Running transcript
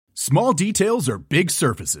Small details are big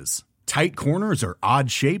surfaces. Tight corners are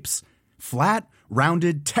odd shapes. Flat,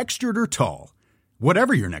 rounded, textured, or tall.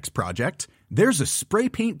 Whatever your next project, there's a spray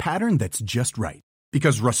paint pattern that's just right.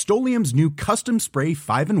 Because Rust-Oleum's new Custom Spray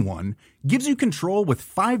 5-in-1 gives you control with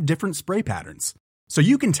 5 different spray patterns. So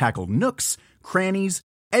you can tackle nooks, crannies,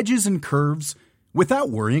 edges, and curves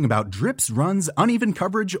without worrying about drips, runs, uneven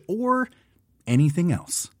coverage, or anything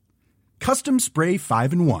else. Custom Spray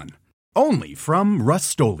 5-in-1. Only from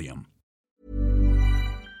Rust-Oleum.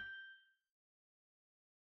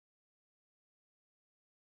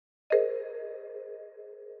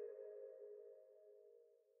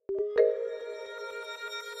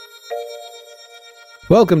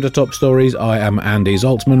 Welcome to Top Stories. I am Andy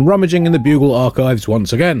Zaltzman, rummaging in the Bugle archives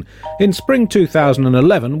once again. In spring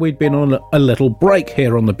 2011, we'd been on a little break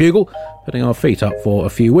here on the Bugle, putting our feet up for a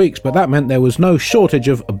few weeks, but that meant there was no shortage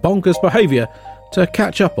of bonkers behaviour to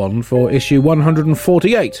catch up on for issue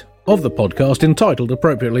 148 of the podcast, entitled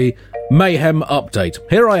appropriately Mayhem Update.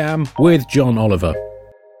 Here I am with John Oliver.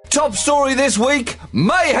 Top story this week,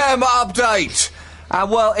 Mayhem Update!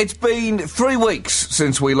 Well, it's been 3 weeks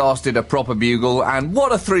since we last did a proper Bugle, and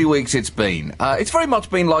what a 3 weeks it's been. It's very much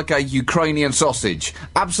been like a Ukrainian sausage,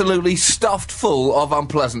 absolutely stuffed full of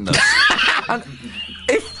unpleasantness. And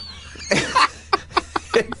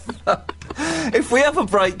if we ever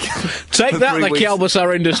break... Take that, the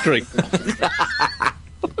Kielbasa industry.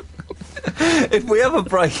 If we ever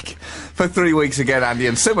break for 3 weeks again, Andy,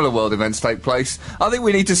 and similar world events take place, I think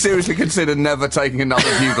we need to seriously consider never taking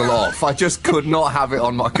another Bugle off. I just could not have it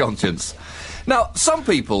on my conscience. Now, some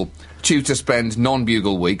people choose to spend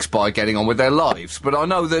non-Bugle weeks by getting on with their lives, but I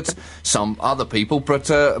know that some other people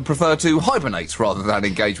prefer to hibernate rather than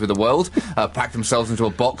engage with the world, pack themselves into a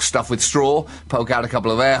box stuffed with straw, poke out a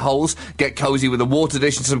couple of air holes, get cosy with a water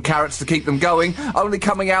dish and some carrots to keep them going, only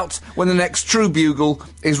coming out when the next true Bugle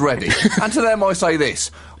is ready. And to them I say this: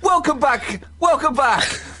 welcome back, welcome back!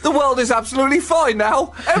 The world is absolutely fine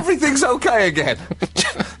now, everything's okay again.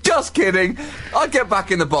 Just kidding. I'd get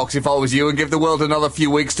back in the box if I was you and give the world another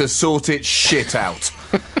few weeks to sort its shit out.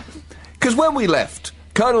 Because when we left,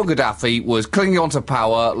 Colonel Gaddafi was clinging on to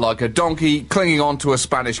power like a donkey clinging on to a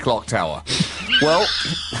Spanish clock tower. Well,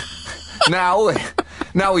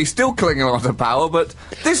 now he's still clinging on to power, but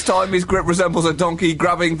this time his grip resembles a donkey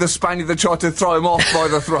grabbing the Spaniard that tried to throw him off by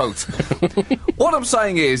the throat. What I'm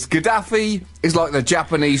saying is, Gaddafi is like the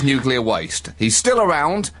Japanese nuclear waste. He's still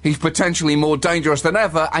around, he's potentially more dangerous than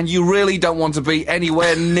ever, and you really don't want to be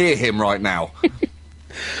anywhere near him right now.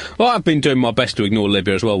 Well, I've been doing my best to ignore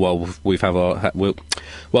Libya as well whilst we've had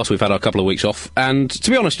our couple of weeks off. And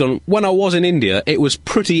to be honest, John, when I was in India, it was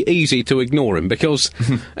pretty easy to ignore him, because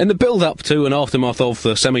in the build-up to and aftermath of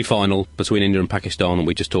the semi-final between India and Pakistan that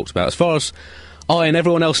we just talked about, as far as I and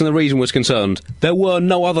everyone else in the region was concerned, there were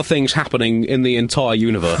no other things happening in the entire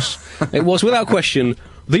universe. It was, without question,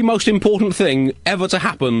 the most important thing ever to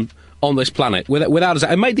happen on this planet, without a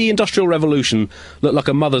doubt. It made the Industrial Revolution look like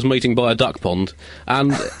a mother's meeting by a duck pond,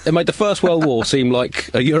 and it made the First World War seem like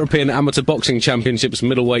a European Amateur Boxing Championships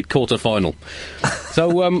middleweight quarter-final.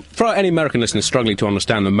 So, for any American listeners struggling to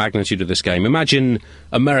understand the magnitude of this game, imagine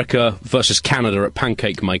America versus Canada at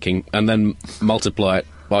pancake making, and then multiply it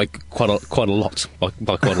by quite a lot.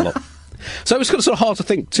 So it's sort of hard to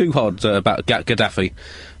think too hard about Gaddafi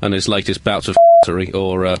and his latest bouts of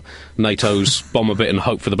or NATO's bomb a bit and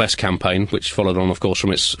hope for the best campaign, which followed on, of course,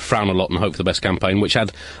 from its frown a lot and hope for the best campaign, which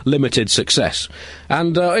had limited success.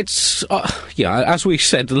 And as we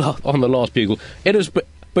said on the last Bugle, it has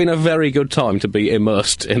been a very good time to be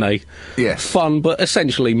immersed in a fun but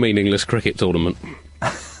essentially meaningless cricket tournament.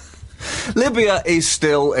 Libya is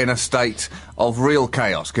still in a state of real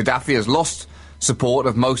chaos. Gaddafi has lost support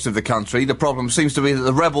of most of the country. The problem seems to be that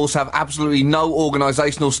the rebels have absolutely no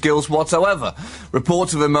organisational skills whatsoever.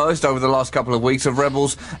 Reports have emerged over the last couple of weeks of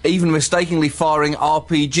rebels even mistakenly firing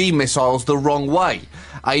RPG missiles the wrong way,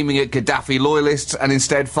 aiming at Gaddafi loyalists and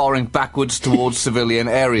instead firing backwards towards civilian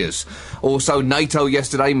areas. Also, NATO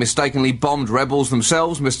yesterday mistakenly bombed rebels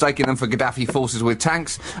themselves, mistaking them for Gaddafi forces with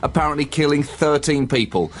tanks, apparently killing 13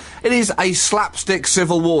 people. It is a slapstick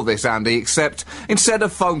civil war, this, Andy, except instead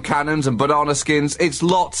of foam cannons and banana skins, it's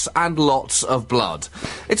lots and lots of blood.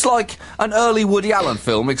 It's like an early Woody Allen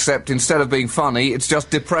film, except instead of being funny, it's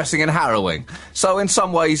just depressing and harrowing. So in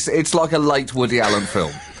some ways, it's like a late Woody Allen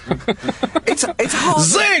film. It's hard.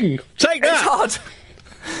 Zing! Take that!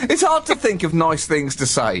 It's hard to think of nice things to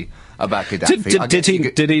say about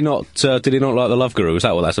Gaddafi. Did he not like the Love Guru? Is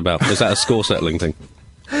that what that's about? Is that a score settling thing?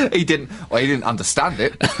 He didn't understand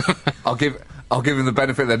it. I'll give him the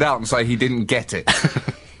benefit of the doubt and say he didn't get it.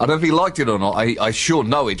 I don't know if he liked it or not. I sure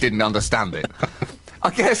know he didn't understand it. I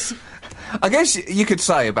guess you could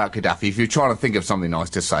say about Gaddafi, if you're trying to think of something nice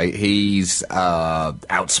to say, he's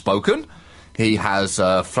outspoken, he has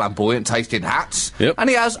flamboyant taste in hats, and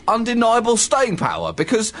he has undeniable staying power,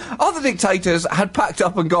 because other dictators had packed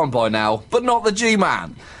up and gone by now, but not the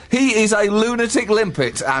G-Man. He is a lunatic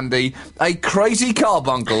limpet, Andy, a crazy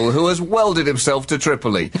carbuncle who has welded himself to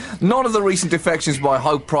Tripoli. None of the recent defections by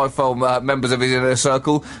high-profile members of his inner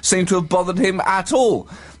circle seem to have bothered him at all.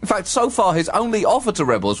 In fact, so far, his only offer to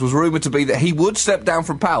rebels was rumoured to be that he would step down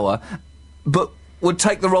from power, but would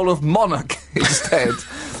take the role of monarch instead,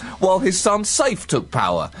 while his son Saif took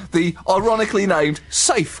power, the ironically named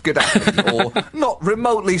Saif Gaddafi, or not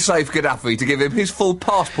remotely safe Gaddafi, to give him his full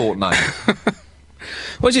passport name.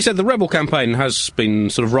 Well, as you said, the rebel campaign has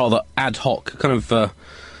been sort of rather ad hoc, kind of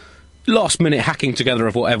last-minute hacking together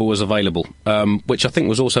of whatever was available, which I think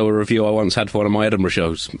was also a review I once had for one of my Edinburgh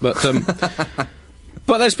shows. But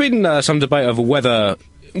but there's been some debate over whether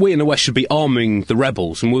we in the West should be arming the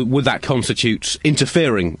rebels, and would that constitute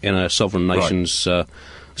interfering in a sovereign nation's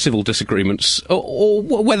civil disagreements, or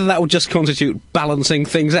whether that would just constitute balancing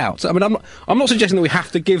things out. I mean, I'm not suggesting that we have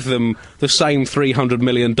to give them the same $300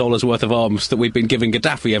 million worth of arms that we've been giving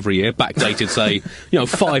Gaddafi every year, backdated, say,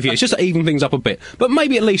 5 years, just to even things up a bit. But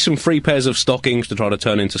maybe at least some free pairs of stockings to try to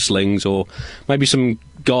turn into slings, or maybe some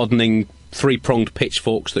gardening three-pronged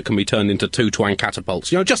pitchforks that can be turned into two-twang catapults,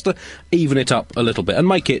 just to even it up a little bit and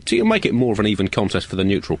make it more of an even contest for the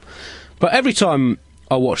neutral. But every time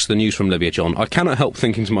I watch the news from Libya, John, I cannot help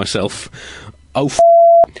thinking to myself,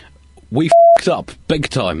 we f***ed up big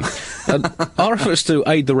time. Our efforts to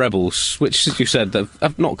aid the rebels, which, as you said,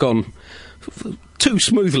 have not gone too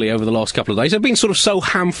smoothly over the last couple of days. They've been sort of so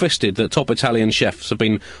ham-fisted that top Italian chefs have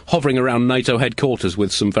been hovering around NATO headquarters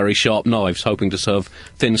with some very sharp knives, hoping to serve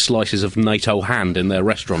thin slices of NATO hand in their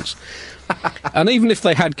restaurants. And even if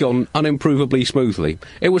they had gone unimprovably smoothly,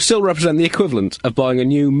 it would still represent the equivalent of buying a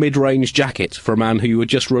new mid-range jacket for a man who you had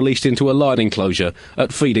just released into a lion enclosure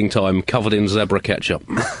at feeding time covered in zebra ketchup.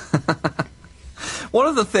 One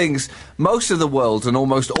of the things most of the world and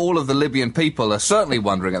almost all of the Libyan people are certainly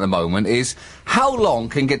wondering at the moment is, how long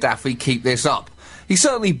can Gaddafi keep this up? He's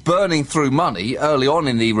certainly burning through money. Early on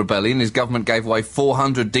in the rebellion, his government gave away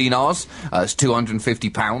 400 dinars, that's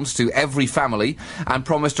 £250, to every family, and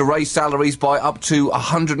promised to raise salaries by up to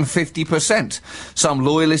 150%. Some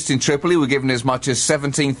loyalists in Tripoli were given as much as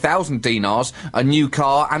 17,000 dinars, a new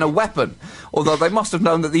car and a weapon, although they must have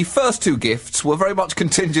known that the first two gifts were very much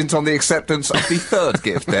contingent on the acceptance of the third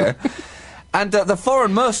gift there. And the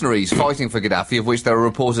foreign mercenaries fighting for Gaddafi, of which there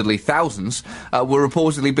are reportedly thousands, were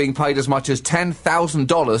reportedly being paid as much as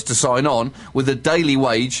 $10,000 to sign on, with a daily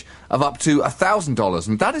wage of up to $1,000.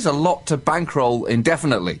 And that is a lot to bankroll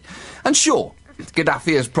indefinitely. And sure,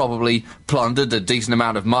 Gaddafi has probably plundered a decent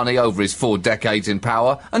amount of money over his 4 decades in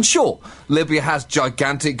power. And sure, Libya has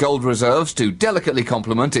gigantic gold reserves to delicately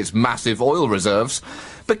complement its massive oil reserves.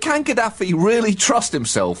 But can Gaddafi really trust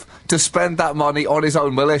himself to spend that money on his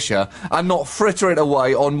own militia and not fritter it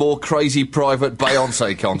away on more crazy private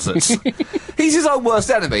Beyoncé concerts? He's his own worst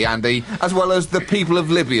enemy, Andy, as well as the people of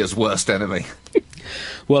Libya's worst enemy.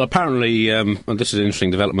 Well, apparently, and this is an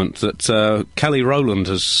interesting development, that Kelly Rowland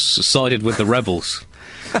has sided with the rebels,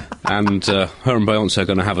 and her and Beyoncé are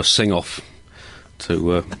going to have a sing-off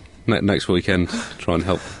to next weekend to try and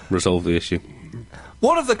help resolve the issue.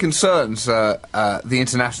 One of the concerns the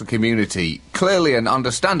international community clearly and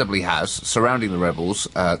understandably has surrounding the rebels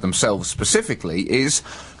themselves specifically is,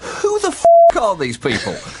 who the f*** are these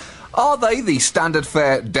people? Are they the standard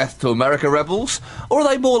fare death to America rebels? Or are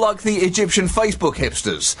they more like the Egyptian Facebook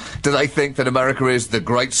hipsters? Do they think that America is the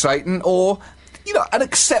great Satan or, an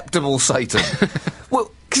acceptable Satan? Well,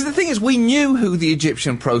 because the thing is, we knew who the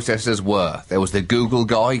Egyptian protesters were. There was the Google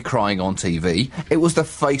guy crying on TV. It was the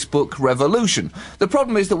Facebook revolution. The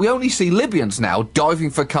problem is that we only see Libyans now diving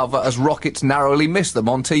for cover as rockets narrowly miss them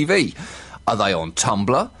on TV. Are they on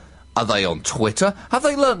Tumblr? Are they on Twitter? Have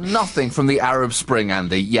they learnt nothing from the Arab Spring,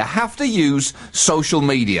 Andy? You have to use social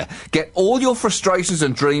media. Get all your frustrations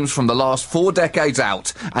and dreams from the last 4 decades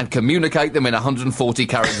out and communicate them in 140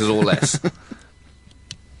 characters or less.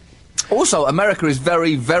 Also, America is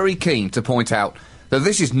very, very keen to point out that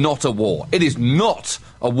this is not a war. It is not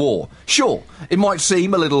a war. Sure, it might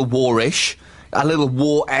seem a little war-ish, a little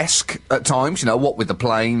war-esque at times, what with the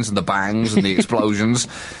planes and the bangs and the explosions.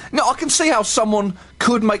 Now, I can see how someone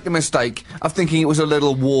could make the mistake of thinking it was a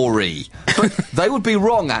little war-y. But they would be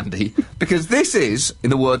wrong, Andy, because this is, in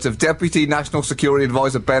the words of Deputy National Security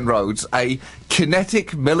Advisor Ben Rhodes, a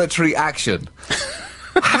kinetic military action.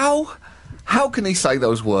 How can he say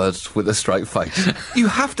those words with a straight face? You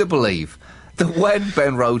have to believe that when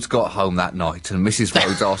Ben Rhodes got home that night and Mrs.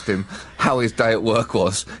 Rhodes asked him how his day at work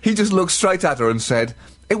was, he just looked straight at her and said,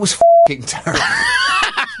 "It was f***ing terrible."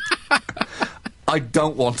 I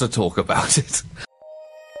don't want to talk about it.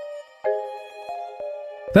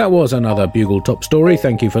 That was another Bugle Top Story.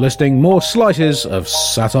 Thank you for listening. More slices of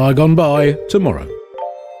satire gone by tomorrow.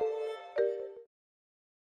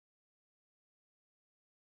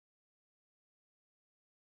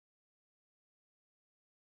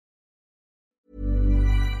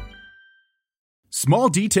 Small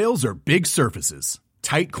details are big surfaces.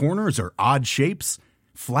 Tight corners are odd shapes.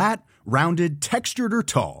 Flat, rounded, textured, or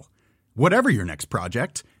tall. Whatever your next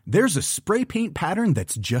project, there's a spray paint pattern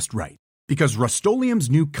that's just right. Because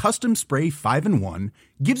Rust-Oleum's new Custom Spray 5-in-1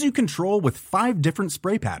 gives you control with 5 different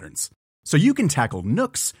spray patterns. So you can tackle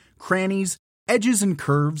nooks, crannies, edges, and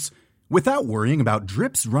curves without worrying about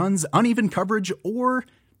drips, runs, uneven coverage, or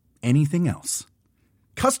anything else.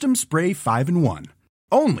 Custom Spray 5-in-1.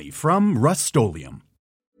 Only from Rust-Oleum.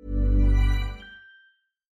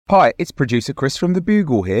 Hi, it's producer Chris from The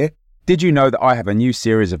Bugle here. Did you know that I have a new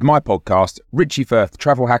series of my podcast, Richie Firth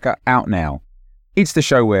Travel Hacker, out now? It's the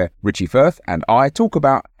show where Richie Firth and I talk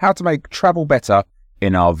about how to make travel better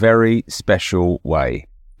in our very special way.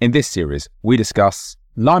 In this series, we discuss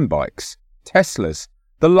Lime bikes, Teslas,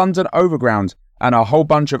 the London Overground, and a whole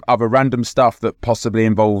bunch of other random stuff that possibly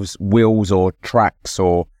involves wheels or tracks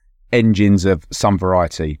or engines of some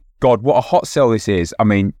variety. God, what a hot sell this is. I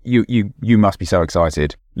mean, you must be so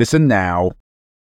excited. Listen now.